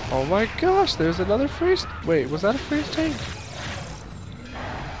 Oh my gosh, there's another freeze... Wait, was that a freeze tank?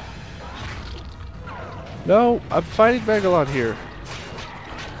 No, I'm fighting Megalon here.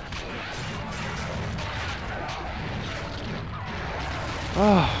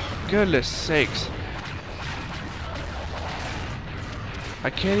 Oh, goodness sakes. I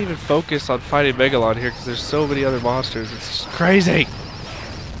can't even focus on fighting Megalon here because there's so many other monsters. It's just crazy.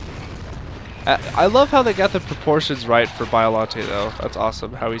 I love how they got the proportions right for Biolante though. That's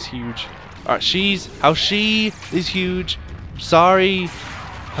awesome. How he's huge. Alright, how she is huge. Sorry.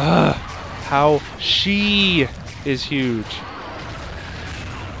 how she is huge.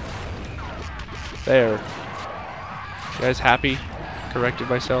 There. You guys happy? Corrected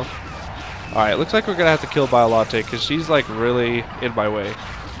myself. Alright, looks like we're gonna have to kill Biolante because she's like really in my way.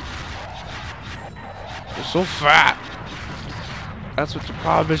 You're so fat. That's what the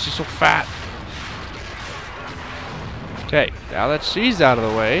problem is, she's so fat. Okay, now that she's out of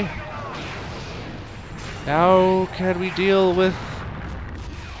the way, now can we deal with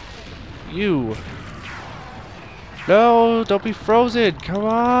you? No, don't be frozen. Come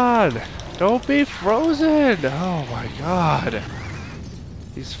on. Don't be frozen. Oh my god.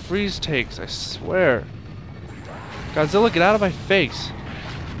 These freeze takes, I swear. Godzilla, get out of my face.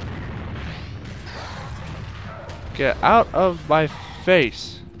 Get out of my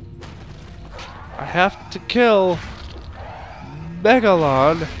face. I have to kill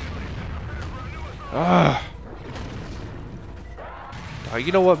Megalon. Ah. Oh,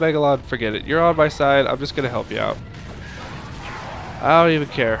 you know what, Megalon? Forget it. You're on my side. I'm just gonna help you out. I don't even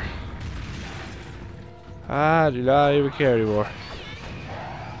care. I do not even care anymore.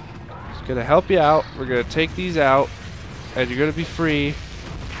 Just gonna help you out. We're gonna take these out, and you're gonna be free,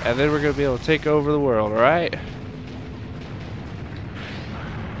 and then we're gonna be able to take over the world. All right?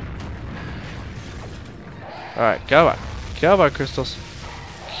 All right, come on. Come on, crystals.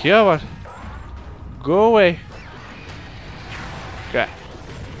 Come on. Go away. Okay.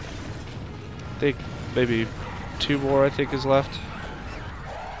 I think maybe 2 more, I think, is left.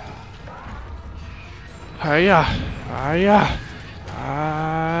 Hiya. Hiya.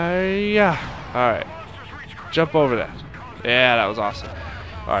 Hiya. Alright. Jump over that. Yeah, that was awesome.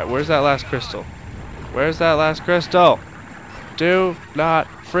 Alright, where's that last crystal? Where's that last crystal? Do not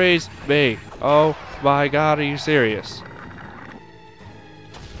freeze me. Oh my god, are you serious?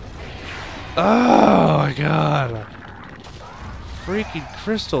 Oh my god. Freaking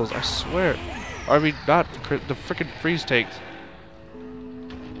crystals, I swear. I mean, not the freaking freeze takes.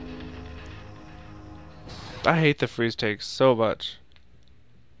 I hate the freeze takes so much.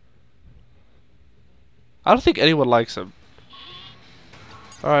 I don't think anyone likes them.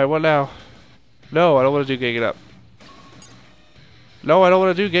 Alright, what now? No, I don't want to do gang it up. No, I don't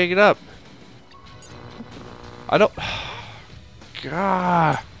want to do gang it up. I don't...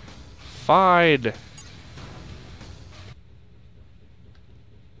 God. Fine.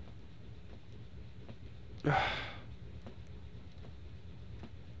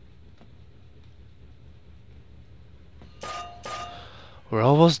 We're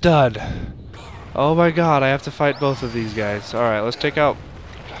almost done. Oh my god, I have to fight both of these guys. Alright, let's take out...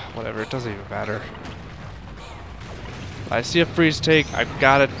 Whatever, it doesn't even matter. I see a freeze take, I've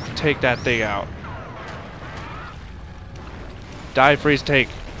gotta take that thing out. Die, freeze take.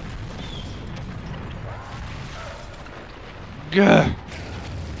 Gah.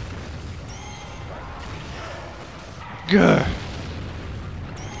 Gah.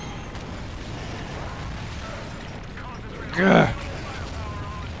 Gah.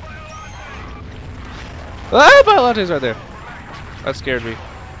 Ah, Biolante's right there. That scared me.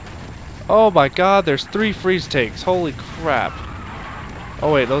 Oh my god, there's 3 freeze takes. Holy crap.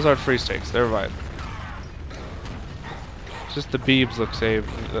 Oh wait, those aren't freeze takes. Never mind. It's just the beams look same.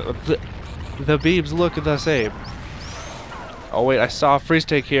 The beams look the same. Oh wait, I saw a freeze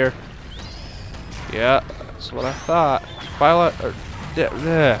take here. Yeah, that's what I thought. Violet. I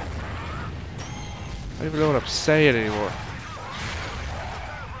don't even know what I'm saying anymore.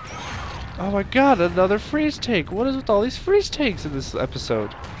 Oh my god, another freeze take. What is with all these freeze takes in this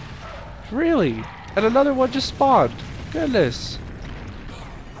episode? Really? And another one just spawned. Goodness.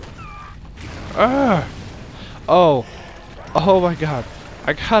 Ah. Oh. Oh my god.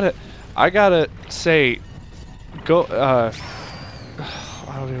 I gotta say, I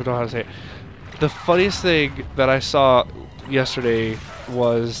don't even know how to say it. The funniest thing that I saw yesterday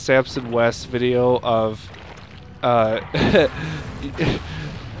was Samson West's video of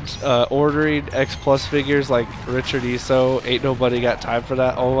ordering X Plus figures like Richard Iso. Ain't nobody got time for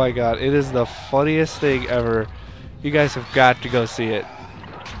that. Oh my god, it is the funniest thing ever. You guys have got to go see it.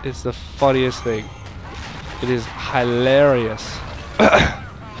 It's the funniest thing. It is hilarious.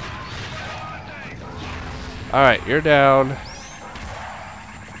 Alright, you're down.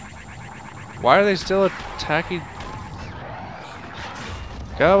 Why are they still attacking?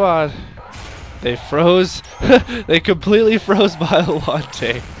 Come on. They froze. They completely froze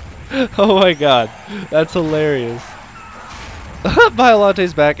Biolante. Oh my god. That's hilarious.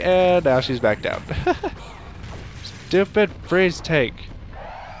 Biolante's back, and now she's back down. Stupid freeze take.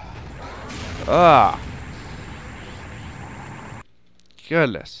 Ah.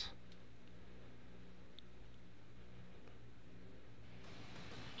 Goodness.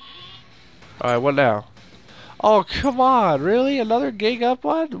 Alright, what now? Oh, come on, really? Another gang up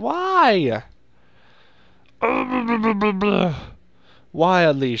one? Why? Why,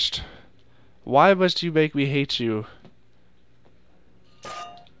 Unleashed? Why must you make me hate you?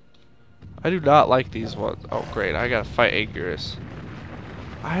 I do not like these ones. Oh, great, I gotta fight Anguirus.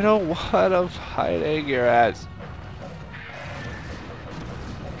 I don't wanna fight Anguirus.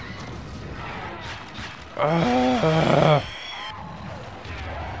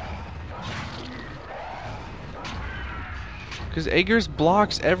 Because Anguirus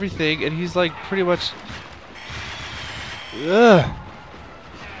blocks everything, and he's like pretty much. Ugh.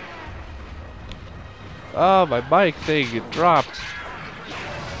 Oh, my mic thing, it dropped.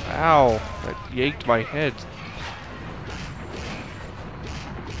 Ow, that yanked my head.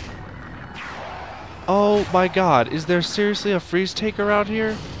 Oh my god, is there seriously a freeze tank around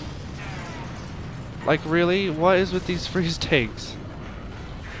here? Like, really? What is with these freeze tanks?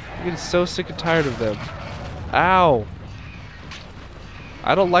 I'm getting so sick and tired of them. Ow.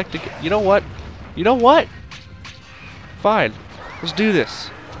 I don't like the... You know what? You know what? Fine. Let's do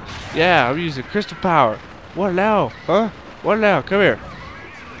this. Yeah, I'm using crystal power. What now? Huh? What now? Come here.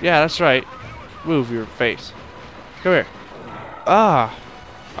 Yeah, that's right. Move your face. Come here. Ah.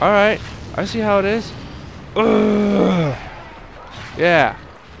 Alright. I see how it is. Ugh. Yeah.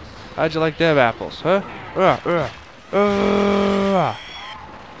 How'd you like them apples, huh?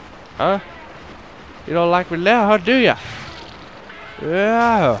 Huh? You don't like me now, huh? Do ya?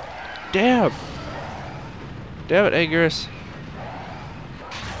 Yeah. Damn. Damn it, Anguirus.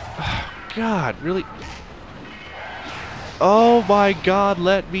 God, really? Oh my god,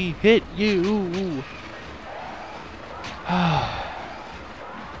 let me hit you.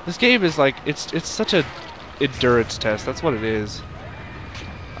 This game is like, it's such a endurance test. That's what it is.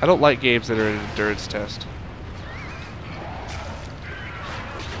 I don't like games that are an endurance test.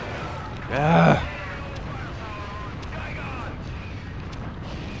 Yeah.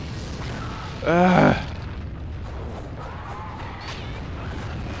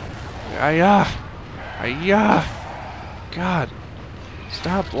 God.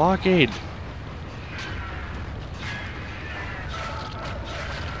 Stop blocking.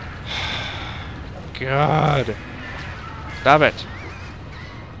 God. Stop it.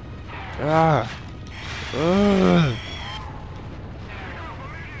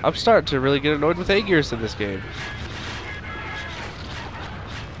 I'm starting to really get annoyed with Anguirus in this game.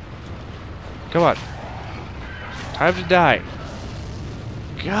 Come on. Time to die.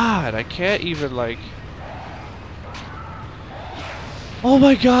 God, I can't even, like... Oh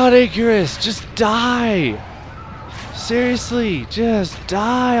my god, Anguirus! Just die! Seriously, just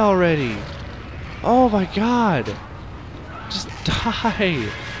die already! Oh my god! Just die!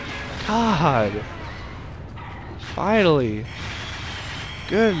 God! Finally!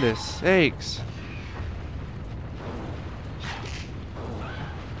 Goodness sakes!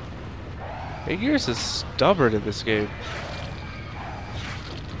 Anguirus is stubborn in this game.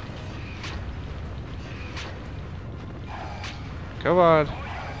 Come on.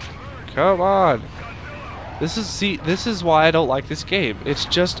 Come on. This is why I don't like this game.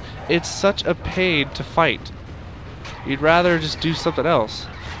 It's such a pain to fight. You'd rather just do something else.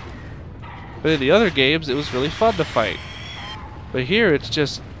 But in the other games, it was really fun to fight. But here, it's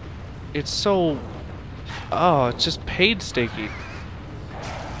just painstaking.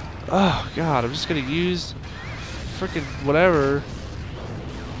 Oh god, I'm just gonna use freaking whatever.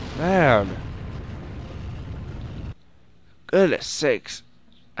 Man. Goodness sakes.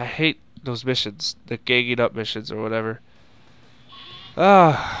 I hate those missions. The ganging up missions or whatever.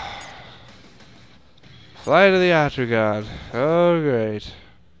 Ah. Fly to the Atragon. Oh great.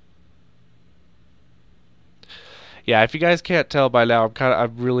 Yeah, if you guys can't tell by now,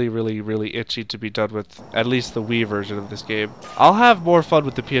 I'm really itchy to be done with at least the Wii version of this game. I'll have more fun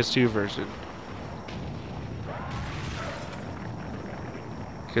with the PS2 version.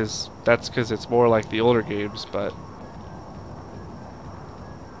 That's because it's more like the older games, but...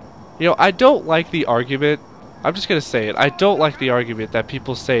 You know, I don't like the argument, I'm just gonna say it, I don't like the argument that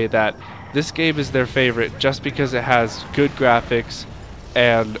people say that this game is their favorite just because it has good graphics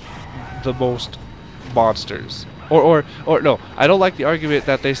and the most monsters. Or no, I don't like the argument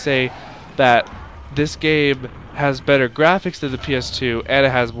that they say that this game has better graphics than the PS2 and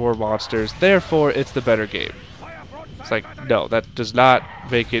it has more monsters, therefore it's the better game. It's like, no, that does not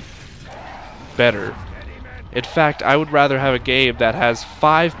make it better. In fact, I would rather have a game that has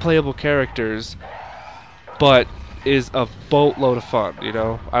 5 playable characters but is a boatload of fun, you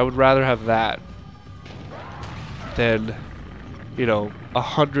know? I would rather have that than, you know,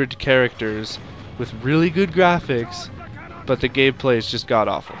 100 characters with really good graphics, but the gameplay is just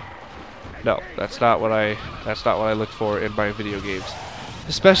god-awful. No, that's not what I look for in my video games.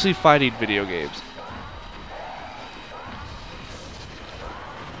 Especially fighting video games.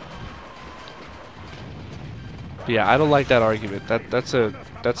 But yeah, I don't like that argument. That's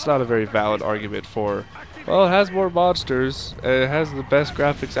not a very valid argument for, well, it has more monsters, and it has the best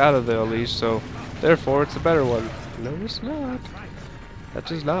graphics out of the Unleashed, so therefore it's a better one. No, it's not. That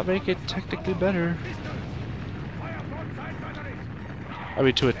does not make it technically better. I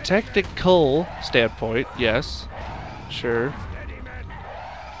mean, to a technical standpoint, yes, sure.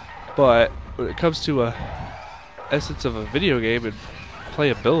 But when it comes to a essence of a video game and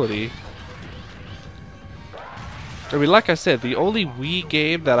playability, I mean, like I said, the only Wii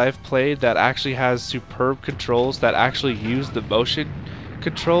game that I've played that actually has superb controls that actually use the motion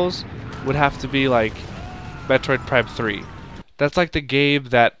controls would have to be like Metroid Prime 3. That's like the game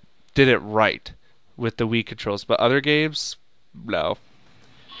that did it right with the Wii controls. But other games, no.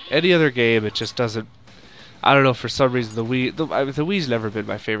 Any other game, it just doesn't. I don't know, for some reason the Wii's never been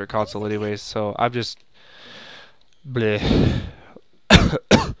my favorite console anyways, so I'm just bleh.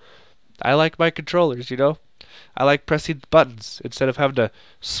 I like my controllers, you know? I like pressing buttons instead of having to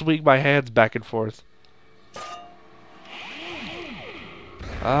swing my hands back and forth.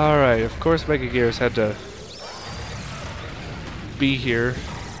 Alright, of course Mega Gears had to be here.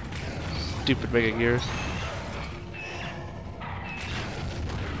 Stupid Mega Gears.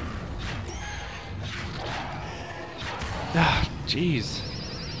 Ah, jeez.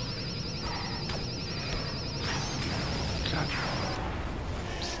 God.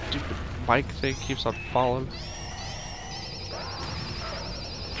 Stupid mic thing keeps on falling.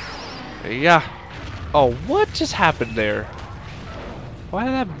 Yeah. Oh, what just happened there? Why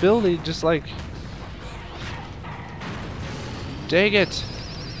did that building just like... Dang it.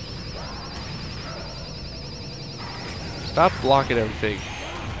 Stop blocking everything.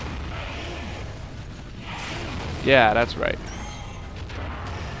 Yeah, that's right.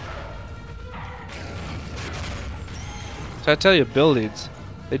 So I tell you, buildings,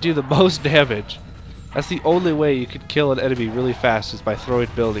 they do the most damage. That's the only way you can kill an enemy really fast, is by throwing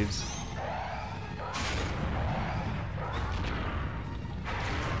buildings.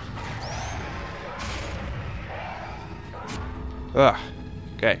 Ugh.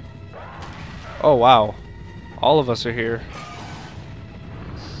 Okay. Oh wow. All of us are here.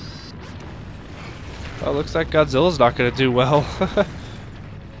 Well, looks like Godzilla's not gonna do well.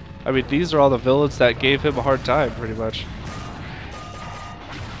 I mean, these are all the villains that gave him a hard time, pretty much.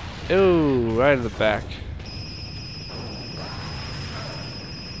 Ooh, right in the back.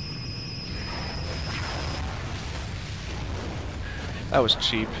 That was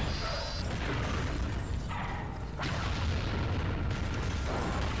cheap.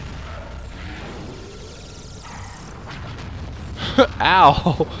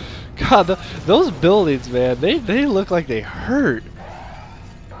 Ow! God, those buildings, man, they look like they hurt.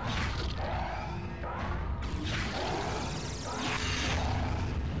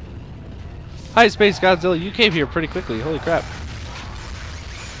 Hi, Space Godzilla, you came here pretty quickly. Holy crap!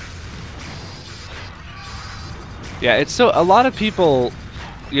 Yeah, it's so a lot of people,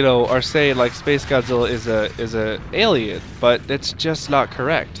 you know, are saying like Space Godzilla is a alien, but it's just not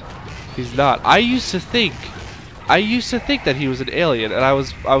correct. He's not. I used to think that he was an alien, and I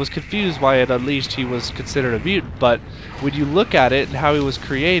was confused why in Unleashed he was considered a mutant. But when you look at it and how he was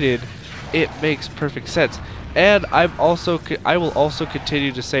created, it makes perfect sense. And I will also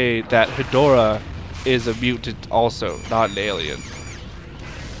continue to say that Hedorah is a mutant, also not an alien.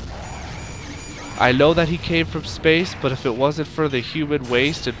 I know that he came from space, but if it wasn't for the human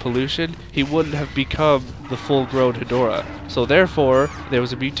waste and pollution, he wouldn't have become the full-grown Hedorah. So therefore, there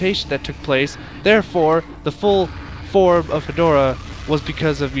was a mutation that took place. Therefore, the full form of Hedorah was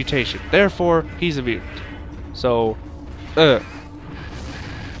because of mutation. Therefore, he's a mutant. So, there's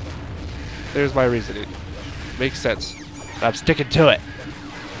my reasoning. Makes sense. I'm sticking to it.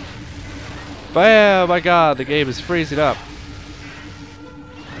 Bam! My God, the game is freezing up.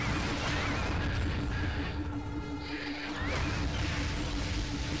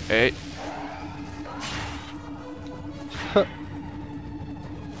 Hey. Huh.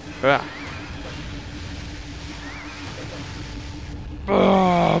 Ah.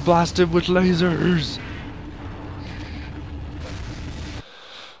 Oh, blast him with lasers.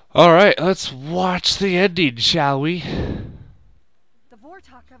 Alright, let's watch the ending, shall we? The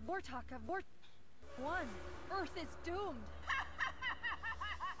Vortaka, one. Earth is doomed.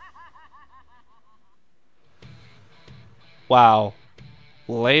 Wow.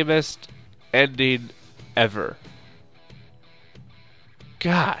 Lamest ending ever.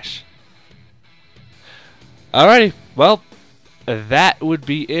 Gosh. Alrighty, well, that would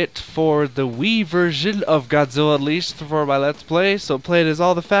be it for the Wii version of Godzilla Unleashed for my Let's Play. So played as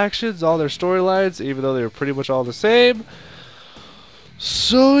all the factions, all their storylines, even though they were pretty much all the same.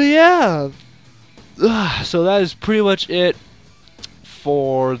 So yeah, so that is pretty much it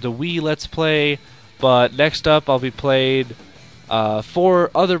for the Wii Let's Play. But next up, I'll be playing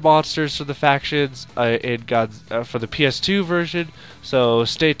 4 other monsters for the factions in for the PS2 version. So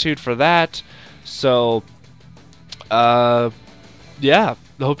stay tuned for that. So yeah,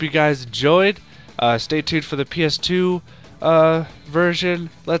 I hope you guys enjoyed. Stay tuned for the PS2 version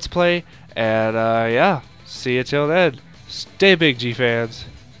Let's Play. And yeah, see you till then. Stay big, G fans.